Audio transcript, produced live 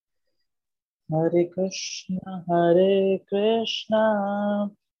Hare Krishna,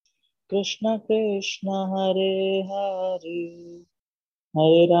 Krishna Krishna, Hare Hare,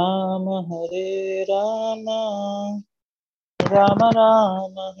 Hare Rama, Rama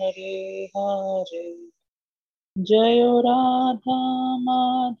Rama, Hare Hare. Jayo Radha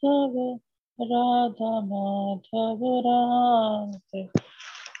Madhava, Radha Madhava Radhe.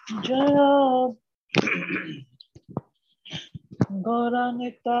 Jayo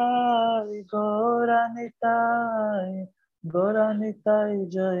Gauranitai, Gauranitai, Gauranitai,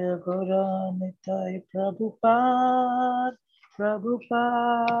 Jaya Gauranitai, Prabhupada,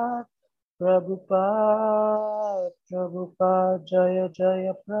 Prabhupada, Prabhupada, Prabhupada, Jaya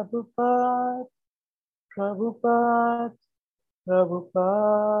Jaya Prabhupada, Prabhupada,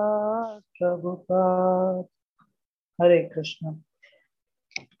 Prabhupada, Prabhupada. Hare Krishna.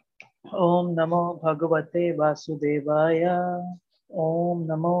 Om Namo Bhagavate Vasudevaya. Om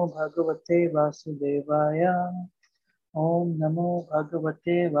Namo Bhagavate Vasudevaya. Om Namo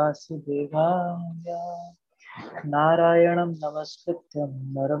Bhagavate Vasudevaya. Narayanam Namaskrityam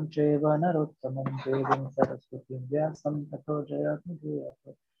Naram Cheva Narottamam Devim Saraswatim Vyasam Tato Jayati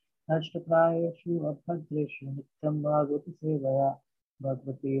Jayati Ashtaprayashu Abhadreshu Nityam Bhagavati Sevaya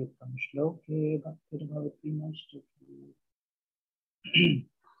Bhagavati Uttam Shloke Bhaktir Bhavati Nashtaki.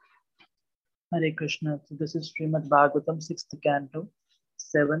 Hare Krishna. So this is Srimad Bhagavatam 6th canto,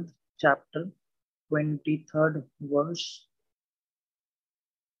 7th chapter, 23rd verse.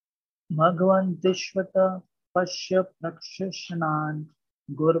 Bhagavan Dishvata Pashya Prakshashanan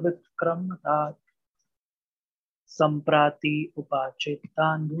Gurvitkramtat Samprati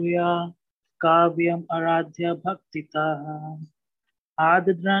Upachitan Bhuya Kavyam Aradhya Bhaktitaha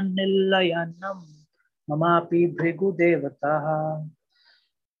Adadran Nilayanam Mamapi Bhrigu Devataha.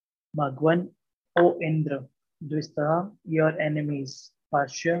 Bhagwan, O Indra, Dvistaha, your enemies,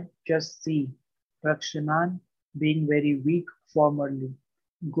 Pashya, just see, Prakshanan, being very weak formerly,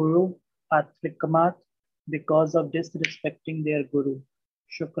 Guru, Atrikamat, because of disrespecting their Guru,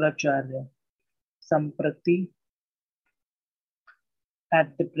 Shukracharya, Samprati,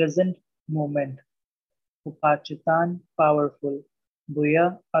 at the present moment, Upachitan, powerful,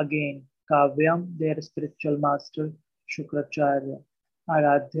 Bhuya, again, Kavyam, their spiritual master, Shukracharya,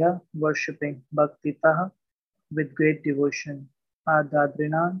 Aradhya, worshipping, Bhaktitaha, with great devotion,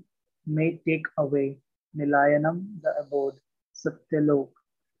 Adadrinan, may take away, Nilayanam, the abode, Satyalok,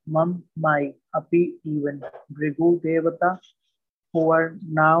 Mam, my, Api, even, Brigu, Devata, who are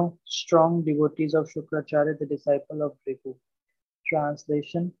now strong devotees of Shukracharya, the disciple of Brigu.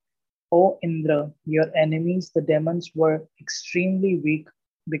 Translation: O Indra, your enemies, the demons, were extremely weak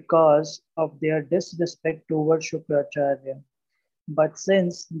because of their disrespect towards Shukracharya. But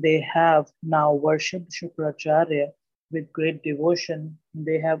since they have now worshipped Shukracharya with great devotion,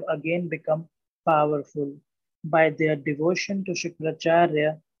 they have again become powerful. By their devotion to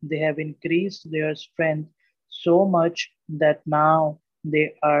Shukracharya, they have increased their strength so much that now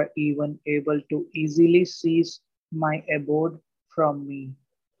they are even able to easily seize my abode from me.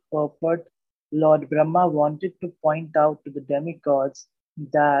 Purport: Lord Brahma wanted to point out to the demigods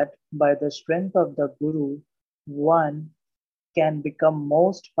that by the strength of the Guru, one can become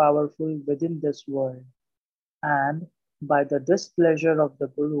most powerful within this world, and by the displeasure of the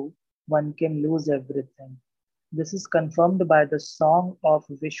Guru, one can lose everything. This is confirmed by the song of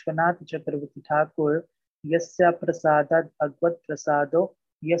Vishwanath Chakravarti Thakur, Yasya Prasada Bhagavad Prasado,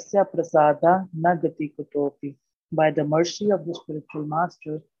 Yasya Prasada Nagati Kutopi. By the mercy of the spiritual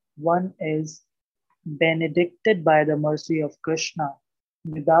master, one is benedicted by the mercy of Krishna.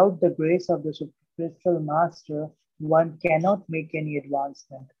 Without the grace of the spiritual master, one cannot make any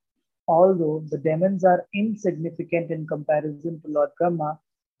advancement. Although the demons are insignificant in comparison to Lord Brahma,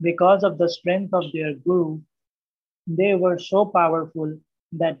 because of the strength of their guru, they were so powerful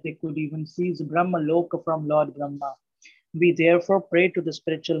that they could even seize Brahma Loka from Lord Brahma. We therefore pray to the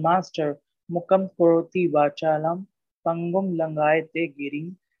spiritual master, Mukam Koroti Vachalam, Pangum Langayate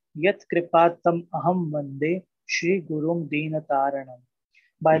Girim, Yat Kripatam Aham Vande, Shri Gurum Dina Taranam.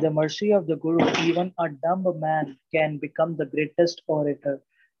 By the mercy of the Guru, even a dumb man can become the greatest orator,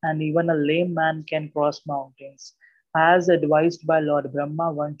 and even a lame man can cross mountains. As advised by Lord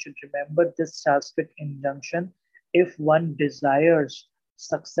Brahma, one should remember this Sanskrit injunction if one desires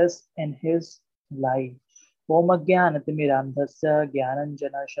success in his life. Om Ajnanatimirandhasya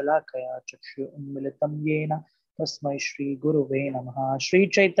Jnananjana Shalakaya Chakshu Unmilitam Yena Tasmai Shri Guruve Namaha. Shri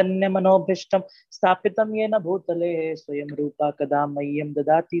Chaitanya Manobhishtam Stapitam Yena Bhutale Swayam Rupa Kadam Mayyam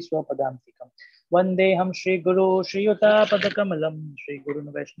Dadati Swapadantikam. Vandeham Shri Guru Shri Yuta Padakamalam Shri Guru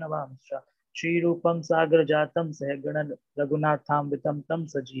Vaishnavamsha Shri Rupam Sagar Jatam Sahagana Raghunatham Vitam Tam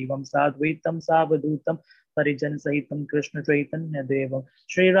Sajivam Sadvaitam Savadutam Parijan Sahitam Krishna Chaitanya Devam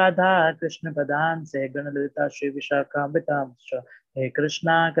Shri Radha Krishna Padan Sahagana Lita Shri Vishakam Vitam He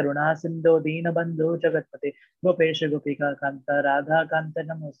Krishna Karuna Sindhu Dina Bandhu Jagatpate Gopesha Gopika Kanta Radha Kanta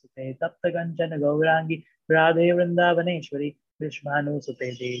Namostate Tapta Kanchana Gaurangi Radhe Vrindavaneshwari Vishvanu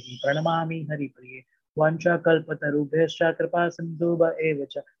Sute Devi Pranamami Hari Priye Vancha Kalpatarubhesha Kripa Sindhuba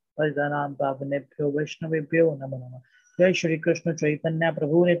Evacha Paridanam Pavanebhyo Vaishnavebhyo Namo Namo Jai Shri Krishna Chaitanya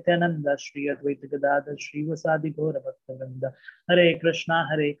Prabhu Nityananda Shri Advaita Gadadhar Shri Vasadi Gaura Bhaktavinda Hare Krishna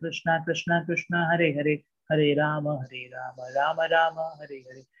Krishna Krishna Hare Hare Hare Rama Rama Rama Hare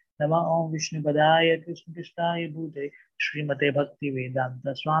Hare Nama Om Vishnu Padaya Krishna Krishnaya Bhute Srimate Bhakti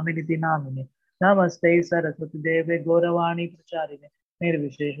Vedanta Swami Niti Namine Namaste Saraswati Deve Gauravani Pracharine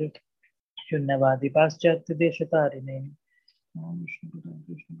Nirvishesha Shunyavadi Paschatya Deshatarine Om Vishnu Padaya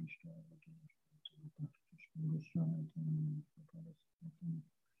Krishna Krishnaya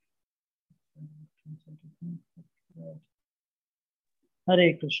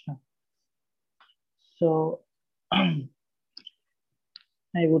Hare Krishna. So I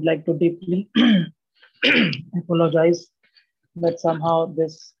would like to deeply apologize that somehow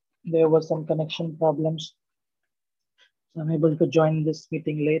there was some connection problems. So I'm able to join this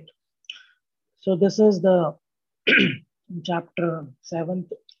meeting late. So this is the chapter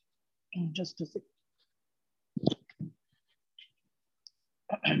 7th. Just a sec.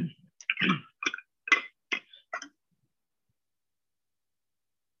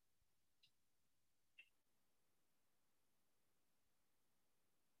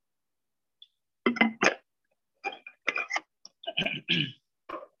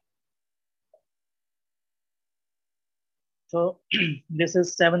 So this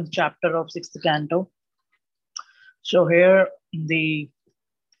is 7th chapter of 6th canto. So here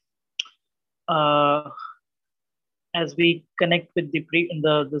as we connect with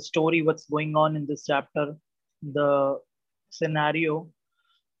the story, what's going on in this chapter, the scenario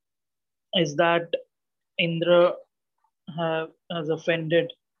is that Indra has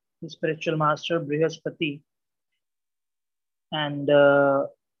offended the spiritual master Brihaspati, and to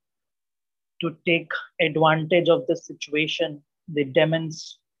take advantage of the situation, the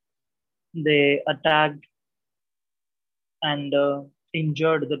demons they attacked and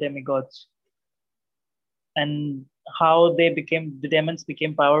injured the demigods. And how the demons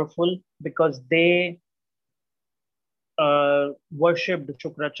became powerful because they worshipped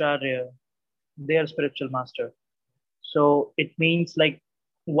Shukracharya, their spiritual master. So it means like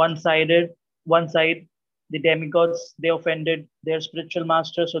one side, the demigods, they offended their spiritual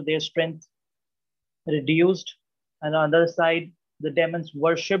master, so their strength reduced. And on the other side, the demons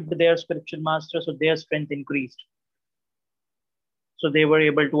worshipped their spiritual master, so their strength increased. So they were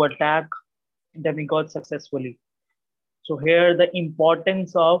able to attack demigods successfully. So here the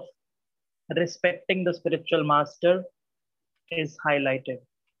importance of respecting the spiritual master is highlighted.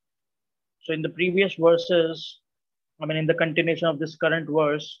 So in the previous verses, in the continuation of this current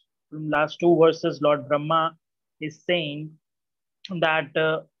verse, from last two verses, Lord Brahma is saying that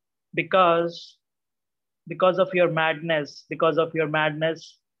because of your madness,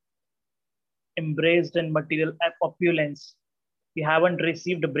 embraced in material opulence, you haven't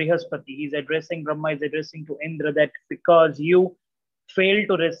received Brihaspati. He's addressing Brahma, is addressing to Indra that because you failed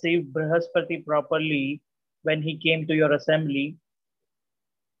to receive Brihaspati properly when he came to your assembly,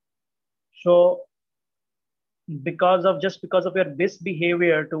 so because of your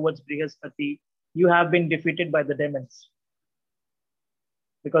misbehavior towards Brihaspati, you have been defeated by the demons.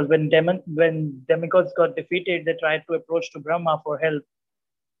 Because when demigods got defeated, they tried to approach to Brahma for help.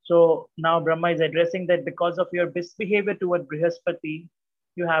 So now Brahma is addressing that because of your misbehavior toward Brihaspati,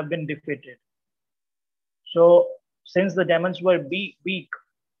 you have been defeated. So since the demons were weak,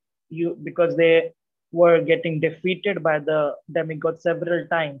 because they were getting defeated by the demigods several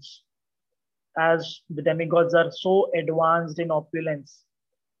times, as the demigods are so advanced in opulence.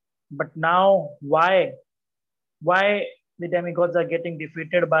 But now why the demigods are getting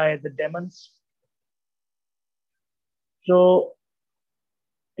defeated by the demons? So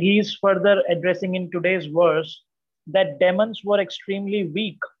he is further addressing in today's verse that demons were extremely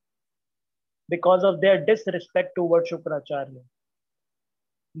weak because of their disrespect towards Shukracharya.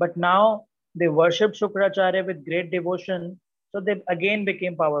 But now they worshipped Shukracharya with great devotion, so they again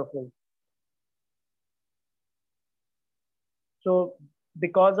became powerful. So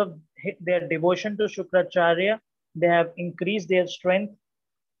because of their devotion to Shukracharya, they have increased their strength,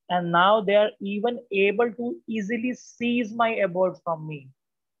 and now they are even able to easily seize my abode from me.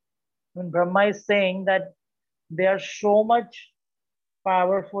 When Brahma is saying that they are so much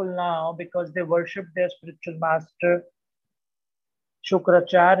powerful now because they worship their spiritual master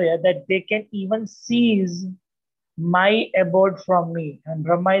Shukracharya that they can even seize my abode from me. And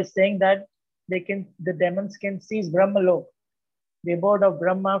Brahma is saying that the demons can seize Brahmalok, the abode of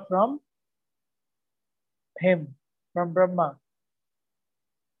Brahma from him, from Brahma.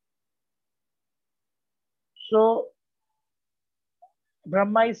 So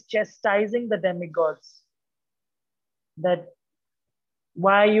Brahma is chastising the demigods that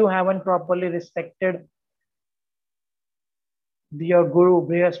why you haven't properly respected your guru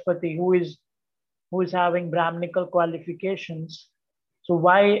Brihaspati, who is having Brahminical qualifications. So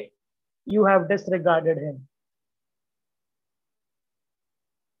why you have disregarded him?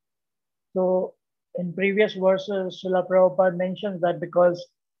 So in previous verses, Srila Prabhupada mentions that because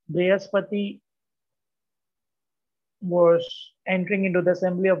Brihaspati was entering into the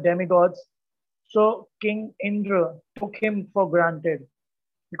assembly of demigods, so King Indra took him for granted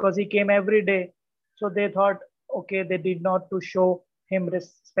because he came every day. So they thought, okay, they did not to show him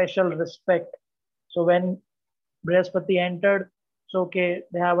special respect. So when Brihaspati entered, so okay,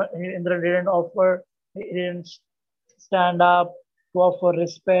 Indra didn't offer, he didn't stand up to offer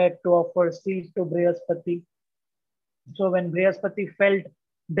respect, to offer seat to Brihaspati. So when Brihaspati felt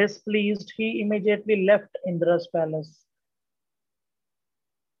displeased, he immediately left Indra's palace.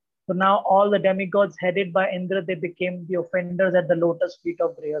 So now all the demigods headed by Indra, they became the offenders at the lotus feet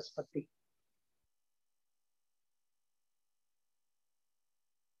of Brihaspati.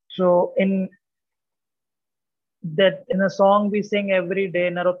 So in a song we sing every day,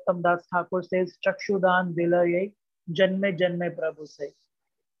 Narottam Das Thakur says, Chakshudan Dilaye Janme Janme Prabhu says.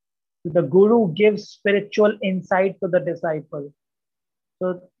 The Guru gives spiritual insight to the disciple.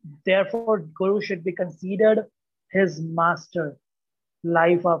 So therefore, Guru should be considered his master,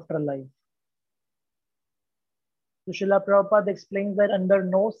 life after life. So Srila Prabhupada explains that under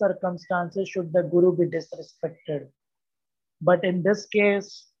no circumstances should the Guru be disrespected. But in this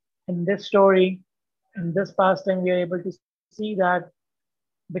case, in this story, in this pastime, we are able to see that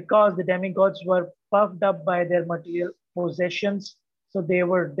because the demigods were puffed up by their material possessions, so they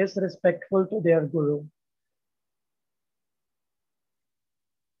were disrespectful to their Guru.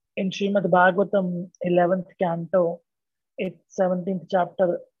 In Srimad Bhagavatam 11th canto, 17th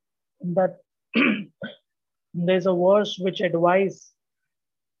chapter, that there's a verse which advises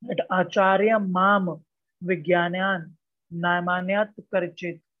that Acharya Mam Vigyanyan Naimanyat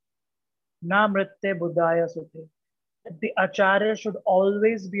Karichit Na Mritte Buddhaya Sute. The Acharya should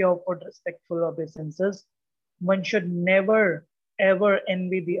always be offered respectful obeisances. One should never ever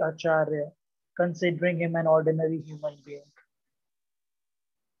envy the Acharya, considering him an ordinary human being.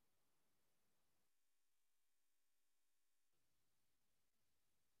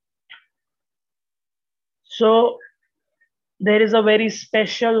 So there is a very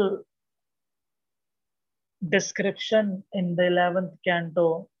special description in the 11th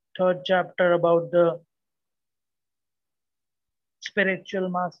canto, 3rd chapter about the spiritual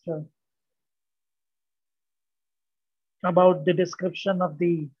master, about the description of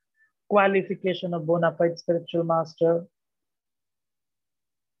the qualification of bona fide spiritual master.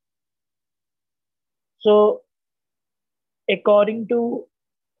 So according to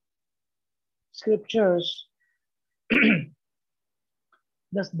scriptures,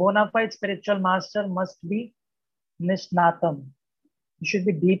 this bona fide spiritual master must be Nishnatam. He should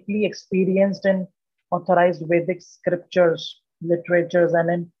be deeply experienced in authorized Vedic scriptures, literatures, and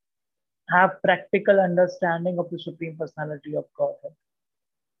in have practical understanding of the Supreme Personality of Godhead.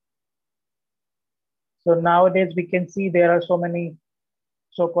 So nowadays we can see there are so many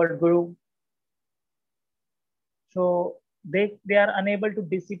so-called guru. So they are unable to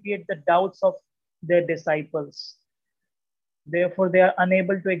dissipate the doubts of their disciples. Therefore, they are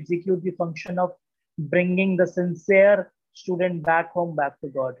unable to execute the function of bringing the sincere student back home, back to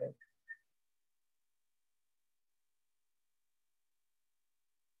Godhead.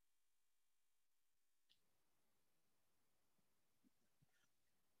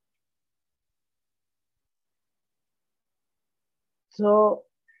 So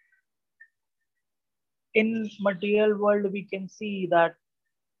in material world, we can see that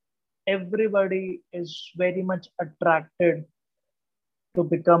everybody is very much attracted to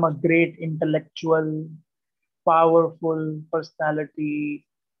become a great intellectual, powerful personality,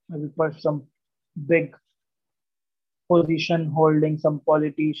 maybe for some big position holding, some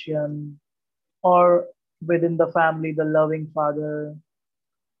politician, or within the family, the loving father,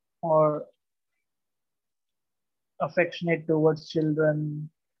 or affectionate towards children,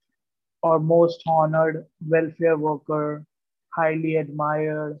 or most honored welfare worker, highly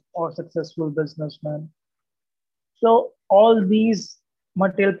admired, or successful businessman. So all these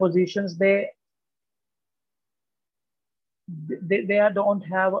material positions, don't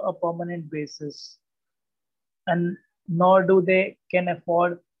have a permanent basis, and nor do they can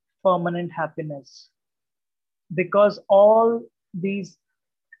afford permanent happiness, because all these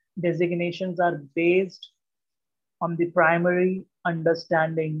designations are based on the primary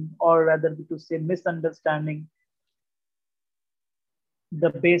understanding, or rather to say misunderstanding, the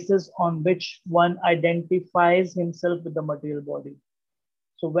basis on which one identifies himself with the material body.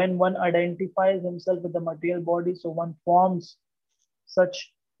 So when one identifies himself with the material body, so one forms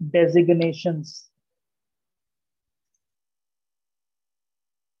such designations.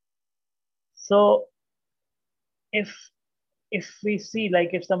 So if we see, like,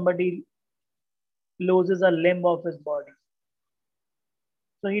 if somebody loses a limb of his body,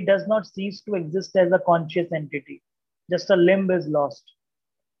 so he does not cease to exist as a conscious entity. Just a limb is lost.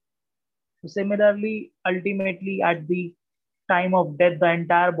 So similarly, ultimately, at the time of death, the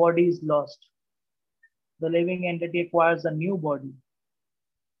entire body is lost. The living entity acquires a new body.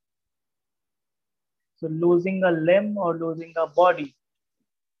 So losing a limb or losing a body,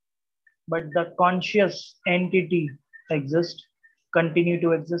 but the conscious entity exists, continue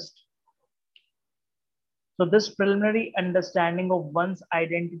to exist. So this preliminary understanding of one's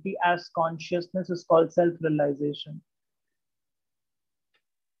identity as consciousness is called self-realization.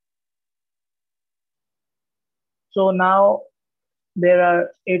 So now there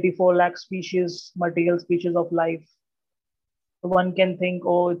are 84 lakh species, material species of life. So one can think,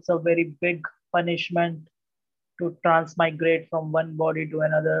 oh, it's a very big punishment to transmigrate from one body to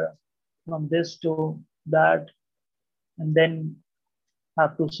another, from this to that, and then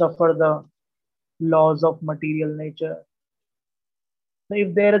have to suffer the laws of material nature. So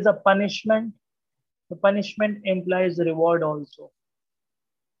if there is a punishment, the punishment implies reward also.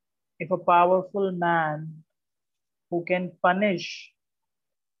 If a powerful man who can punish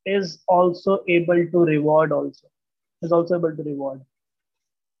is also able to reward also, is also able to reward.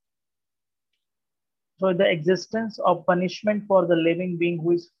 So the existence of punishment for the living being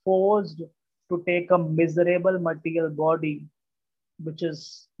who is forced to take a miserable material body, which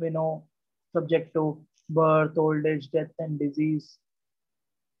is, subject to birth, old age, death, and disease.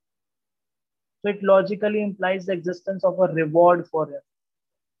 So it logically implies the existence of a reward for him.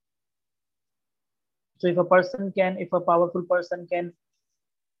 So if a powerful person can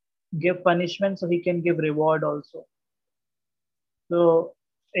give punishment, so he can give reward also. So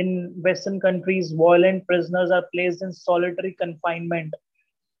in Western countries, violent prisoners are placed in solitary confinement,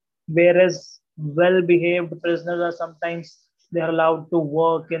 whereas well-behaved prisoners are sometimes they are allowed to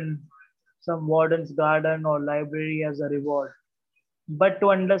work in some warden's garden or library as a reward. But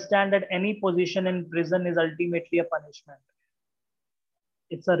to understand that any position in prison is ultimately a punishment.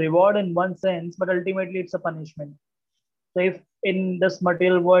 It's a reward in one sense, but ultimately it's a punishment. So if in this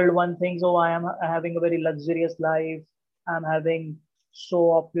material world one thinks, oh, I am having a very luxurious life, I'm having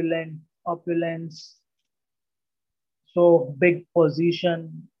so opulence, so big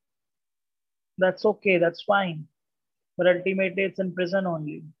position, that's okay, that's fine. But ultimately it's in prison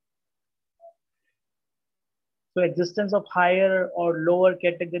only. So existence of higher or lower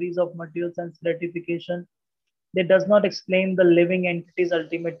categories of material sense gratification, that does not explain the living entity's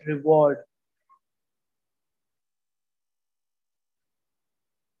ultimate reward.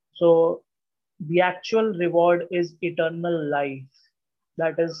 So the actual reward is eternal life,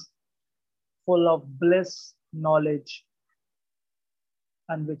 that is full of bliss, knowledge,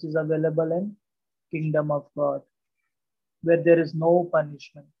 and which is available in kingdom of God, where there is no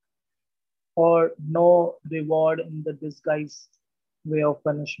punishment or no reward in the disguised way of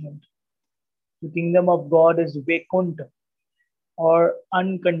punishment. The kingdom of God is Vaikuntha, or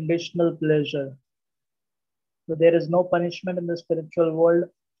unconditional pleasure. So there is no punishment in the spiritual world.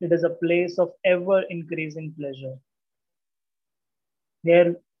 It is a place of ever increasing pleasure.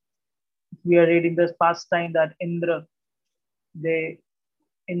 Here we are reading this pastime that they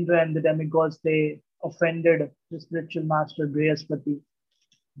Indra and the demigods, they offended the spiritual master Brihaspati.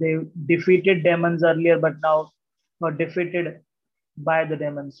 They defeated demons earlier, but now were defeated by the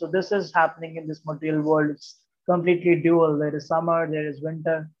demons. So this is happening in this material world. It's completely dual. There is summer, there is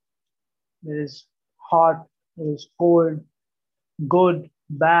winter, there is hot, there is cold, good,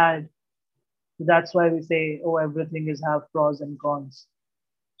 bad. That's why we say, oh, everything is have pros and cons.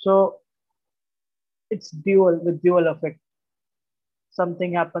 So it's dual with dual effect.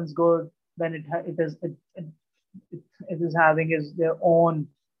 Something happens good, then it is having is their own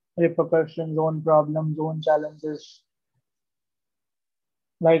repercussions, own problems, own challenges,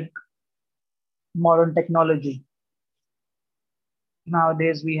 like modern technology.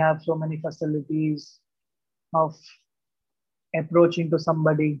 Nowadays, we have so many facilities of approaching to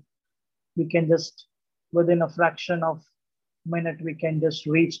somebody, we can just, within a fraction of minute, we can just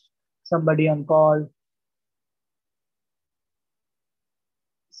reach somebody on call,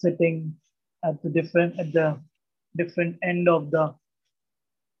 sitting at the different end of the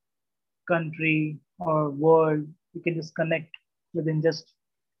country or world. We can just connect within just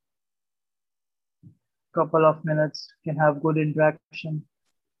couple of minutes, can have good interaction.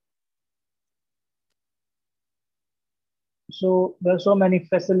 So there are so many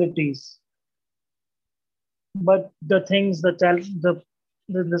facilities, but the things, the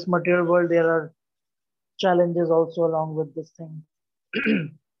in this material world, there are challenges also along with this thing.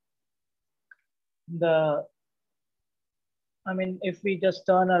 the I mean, if we just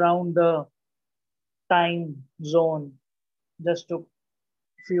turn around the time zone just to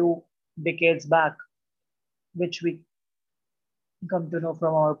few decades back, which we come to know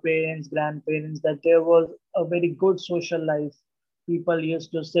from our parents, grandparents, that there was a very good social life. People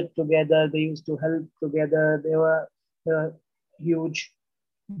used to sit together, they used to help together. There were huge,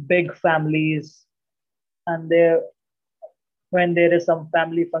 big families, and there, when there is some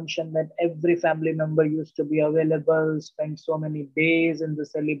family function, that every family member used to be available, spend so many days in the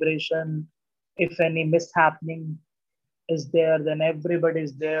celebration. If any mishappening is there, then everybody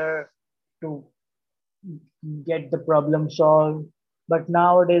is there to get the problem solved. But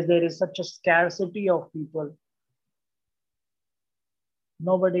nowadays, there is such a scarcity of people.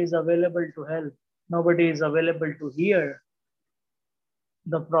 Nobody is available to help. Nobody is available to hear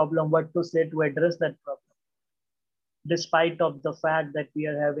the problem, what to say to address that problem. Despite of the fact that we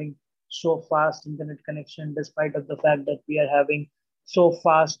are having so fast internet connection, despite of the fact that we are having so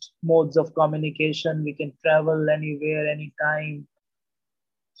fast modes of communication, we can travel anywhere, anytime.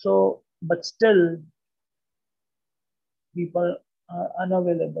 So, but still, people are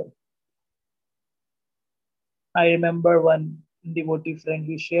unavailable. I remember one devotee friend,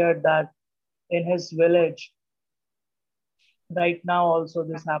 he shared that in his village, right now also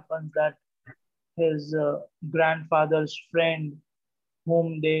this happens, that his grandfather's friend,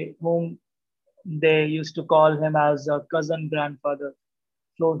 whom they used to call him as a cousin grandfather.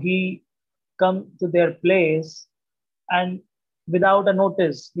 So he come to their place, and without a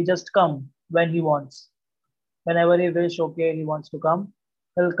notice, he just come when he wants. Whenever he wish, okay, he wants to come,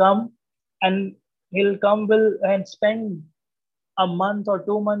 he'll come, and he'll come will and spend a month or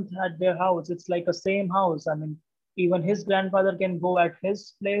 2 months at their house. It's like a same house. I mean, even his grandfather can go at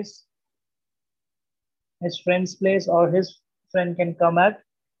his place, his friend's place, or his friend can come at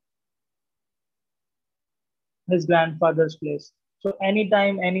his grandfather's place. So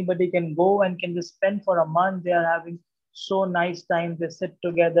anytime anybody can go and can just spend for a month, they are having so nice time. They sit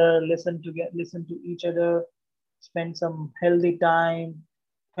together, listen to each other, spend some healthy time,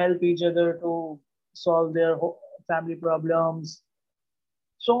 help each other to solve their family problems.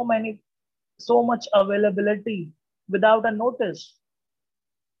 So many, so much availability without a notice.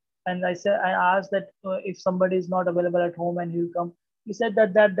 And I asked that if somebody is not available at home and he'll come. He said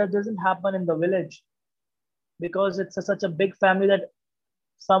that doesn't happen in the village, because it's such a big family that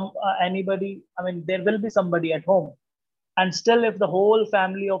anybody, I mean, there will be somebody at home. And still, if the whole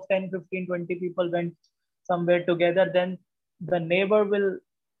family of 10, 15, 20 people went somewhere together, then the neighbor will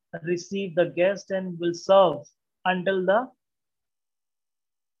receive the guest and will serve until that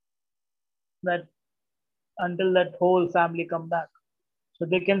that whole family come back. So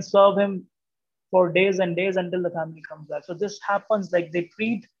they can serve him for days and days until the family comes back. So this happens, like they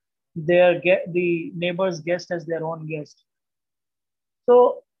treat the neighbor's guest as their own guest.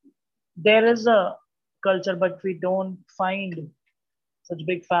 So there is a culture, but we don't find such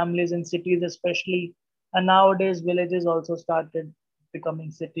big families in cities, especially. And nowadays, villages also started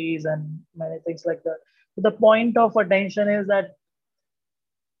becoming cities and many things like that. So the point of attention is that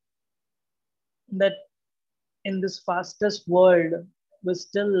in this fastest world, we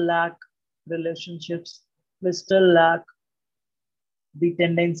still lack relationships. We still lack the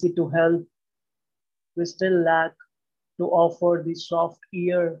tendency to help. We still lack to offer the soft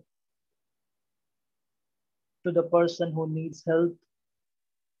ear to the person who needs help.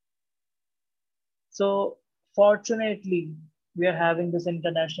 So, fortunately, we are having this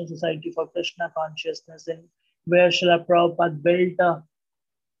International Society for Krishna Consciousness, in where Srila Prabhupada built a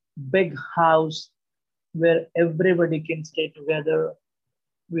big house where everybody can stay together.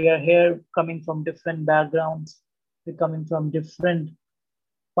 We are here coming from different backgrounds. We're coming from different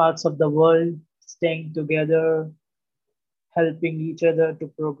parts of the world, staying together, helping each other to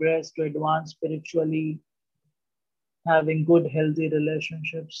progress, to advance spiritually, having good, healthy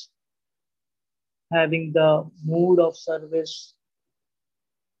relationships, having the mood of service,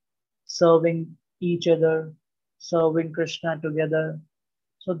 serving each other. serving Krishna together.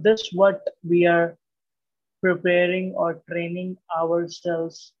 So this what we are preparing or training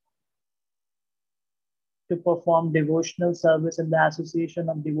ourselves to perform devotional service in the association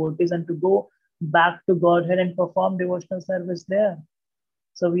of devotees and to go back to Godhead and perform devotional service there.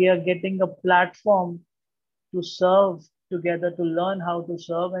 So we are getting a platform to serve together, to learn how to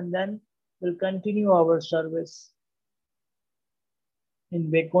serve, and then we'll continue our service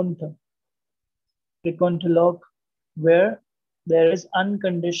in Vaikuntha, Vaikuntha Lok, where there is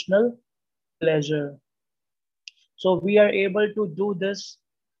unconditional pleasure. So we are able to do this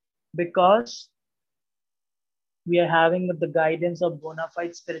because we are having the guidance of bona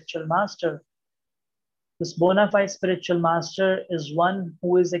fide spiritual master. This bona fide spiritual master is one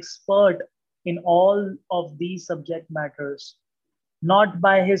who is expert in all of these subject matters, not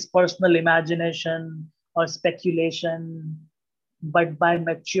by his personal imagination or speculation, but by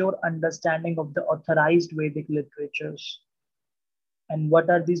mature understanding of the authorized Vedic literatures. And what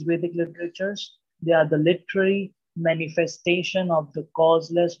are these Vedic literatures? They are the literary manifestation of the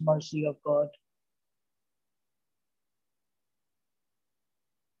causeless mercy of God.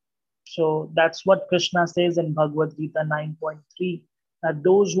 So that's what Krishna says in Bhagavad Gita 9.3, that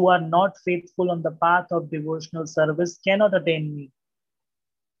those who are not faithful on the path of devotional service cannot attain me.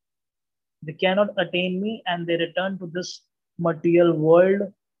 They cannot attain me and they return to this material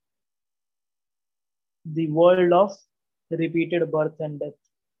world, the world of repeated birth and death.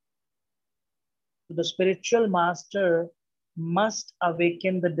 So the spiritual master must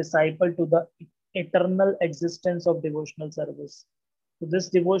awaken the disciple to the eternal existence of devotional service. So this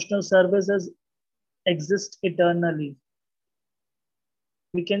devotional services exist eternally.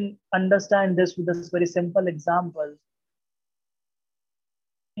 We can understand this with this very simple example.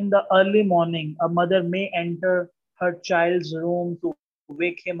 In the early morning, a mother may enter her child's room to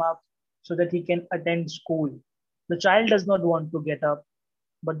wake him up so that he can attend school. The child does not want to get up,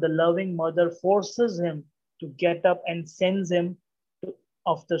 but the loving mother forces him to get up and sends him to,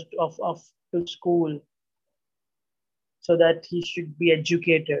 to school so that he should be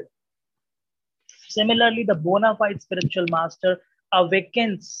educated. Similarly, the bona fide spiritual master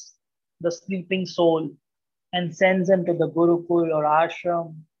awakens the sleeping soul and sends him to the Gurukul or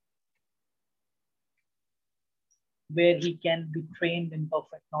ashram where he can be trained in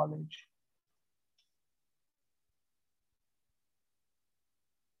perfect knowledge.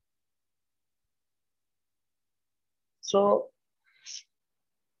 So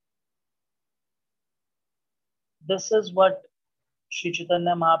this is what Shri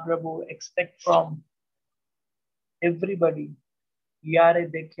Chaitanya Mahaprabhu expect from everybody. Yare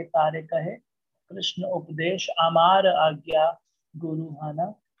dekhe tare kahe, Krishna Upadesh, Amar Agya, Guru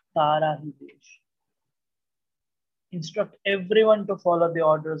Hana, Tara hi desh. Instruct everyone to follow the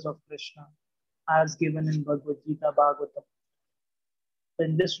orders of Krishna as given in Bhagavad Gita Bhagavatam.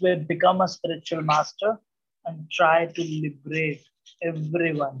 In this way, become a spiritual master and try to liberate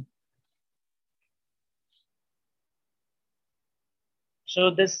everyone. So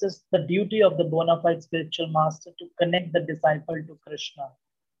this is the duty of the bona fide spiritual master, to connect the disciple to Krishna.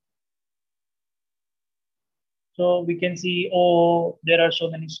 So we can see, oh, there are so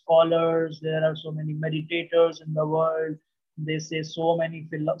many scholars, there are so many meditators in the world. They say so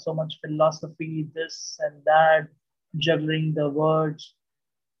much philosophy, this and that, juggling the words.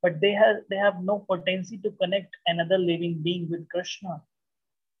 But they have no potency to connect another living being with Krishna.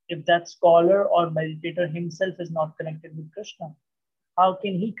 If that scholar or meditator himself is not connected with Krishna, how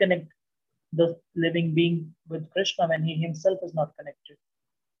can he connect the living being with Krishna when he himself is not connected?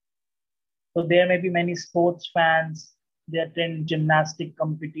 So there may be many sports fans, they attend gymnastic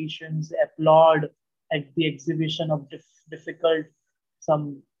competitions, they applaud at the exhibition of difficult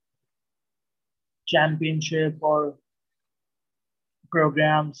some championship or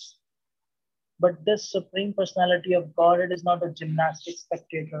programs. But this Supreme Personality of Godhead is not a gymnastic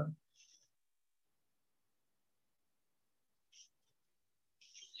spectator.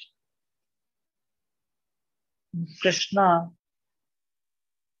 Krishna,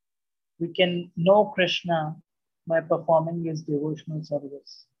 we can know Krishna by performing his devotional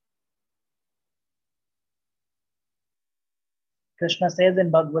service. Krishna says in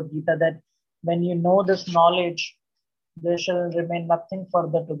Bhagavad Gita that when you know this knowledge, there shall remain nothing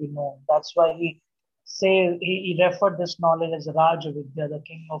further to be known. That's why he referred this knowledge as Raja Vidya, the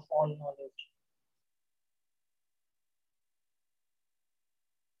king of all knowledge.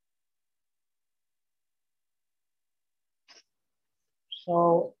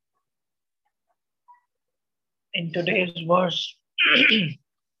 So in today's verse,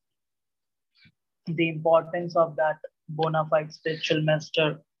 the importance of that bona fide spiritual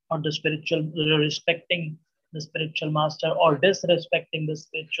master or the spiritual respecting the spiritual master or disrespecting the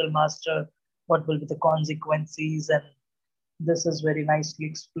spiritual master, what will be the consequences. And this is very nicely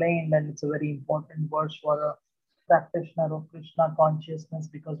explained, and it's a very important verse for a practitioner of Krishna consciousness,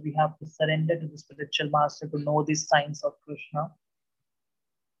 because we have to surrender to the spiritual master to know the signs of Krishna.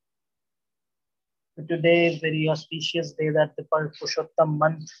 So today is very auspicious day that the Purushottam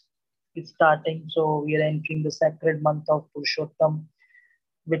month is starting. So we are entering the sacred month of Purushottam,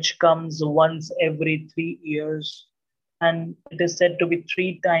 which comes once every 3 years. And it is said to be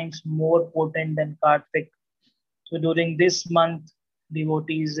 3 times more potent than Kartik. So during this month,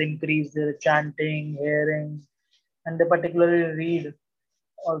 devotees increase their chanting, hearing, and they particularly read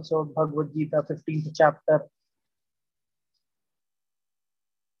also Bhagavad Gita, 15th chapter.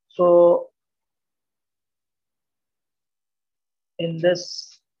 So in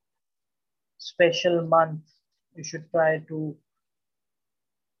this special month, you should try to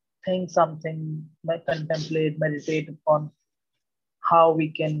think something, contemplate, meditate upon how we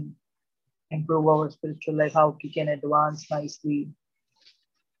can improve our spiritual life, how we can advance nicely.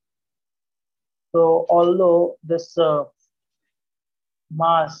 So although this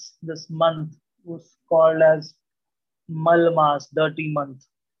this month was called as Mal Mas, dirty month,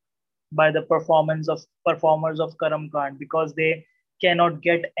 by the performers of Karam Kand, because they cannot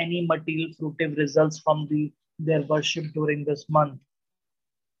get any material fruitive results from their worship during this month.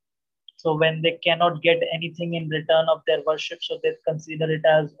 So when they cannot get anything in return of their worship, so they consider it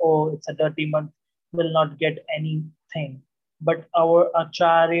as, oh, it's a dirty month, will not get anything. But our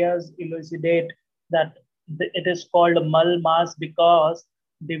acharyas elucidate that it is called Mal Mas because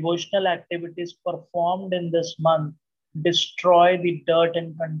devotional activities performed in this month destroy the dirt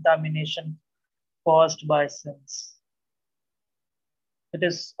and contamination caused by sins. It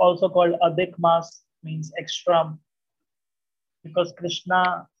is also called Adhik Mas, means extra, because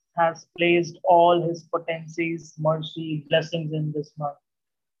Krishna has placed all his potencies, mercy, blessings in this month.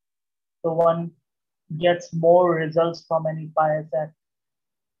 So one gets more results from any pious act.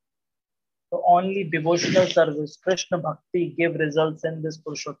 So only devotional service, Krishna Bhakti, give results in this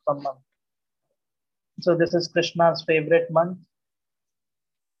Purushottam month. So this is Krishna's favorite month.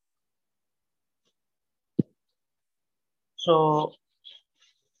 So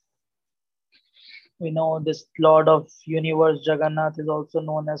we know this Lord of Universe, Jagannath, is also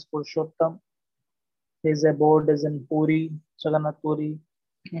known as Purushottam. His abode is in Puri, Jagannath Puri,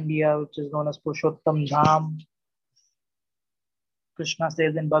 India, which is known as Purushottam Dham. Krishna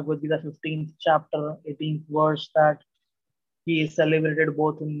says in Bhagavad Gita 15th chapter, 18th verse, that he is celebrated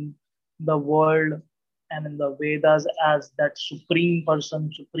both in the world and in the Vedas as that supreme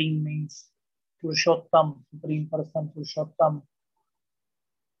person. Supreme means Purushottam, supreme person, Purushottam.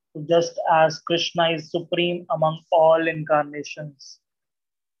 So just as Krishna is supreme among all incarnations,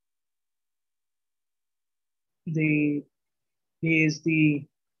 he is the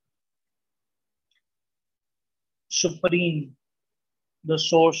supreme, the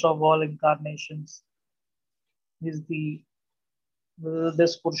source of all incarnations. Is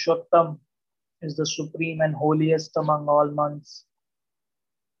this Purushottam is the supreme and holiest among all months.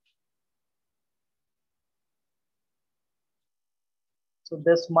 So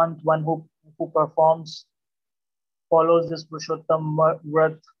this month, one who follows this Purushottam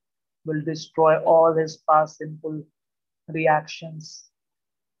Vrat will destroy all his past sinful reactions.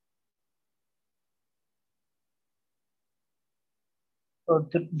 So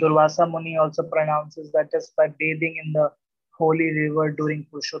Durvasa Muni also pronounces that just by bathing in the holy river during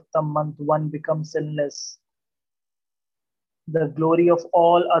Purushottam month, one becomes sinless. The glory of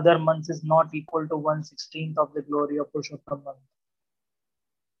all other months is not equal to 1/16th of the glory of Purushottam month.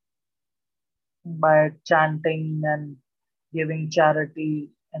 By chanting and giving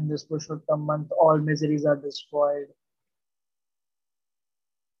charity in this Purushottam month, all miseries are destroyed.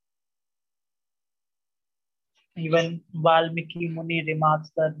 Even Valmiki Muni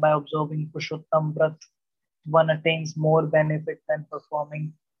remarks that by observing Purushottam Vrat, one attains more benefit than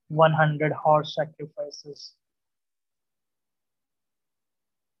performing 100 horse sacrifices.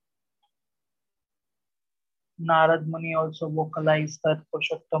 Narad Muni also vocalized that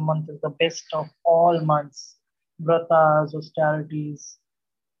Purushottam month is the best of all months, vratas, austerities,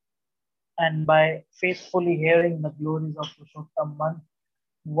 and by faithfully hearing the glories of Purushottam month,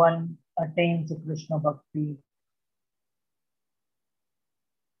 one attains Krishna Bhakti.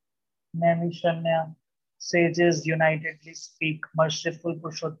 Naimishanya sages unitedly speak, merciful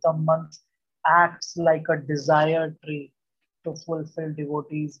Purushottam month acts like a desire tree to fulfill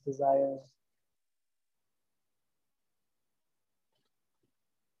devotees' desire.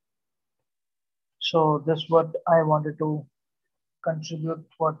 So this is what I wanted to contribute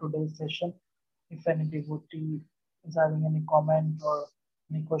for today's session. If any devotee is having any comment or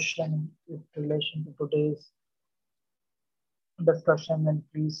any question with relation to today's discussion, then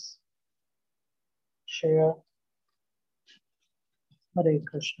please share. Hare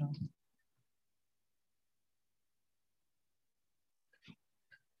Krishna.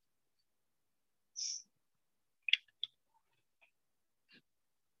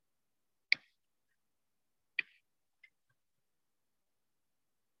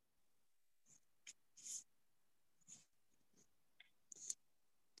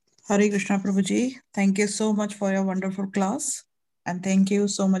 Hare Krishna Prabhuji. Thank you so much for your wonderful class. And thank you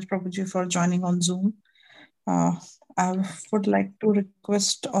so much, Prabhuji, for joining on Zoom. Uh, I would like to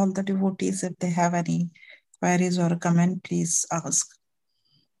request all the devotees if they have any queries or a comment, please ask.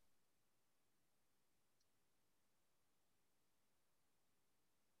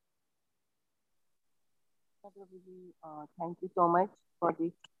 Prabhuji, thank you so much for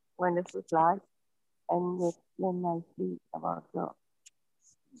this wonderful class and you explained nicely about the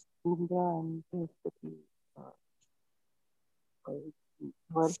India and the history. It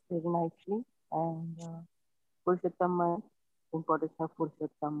works very nicely and Purushottam month, importance of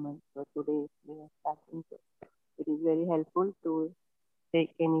Purushottam month. So today we are starting. So it is very helpful to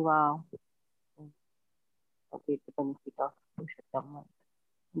take any vow and get the benefit of Purushottam month.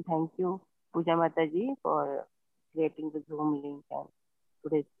 And thank you, Puja Mataji, for creating the Zoom link and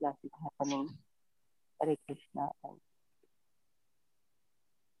today's class is happening. Hare Krishna.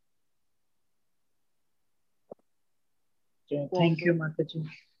 Okay, Thank thank you, you. Mataji.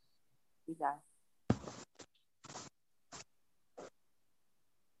 Yeah.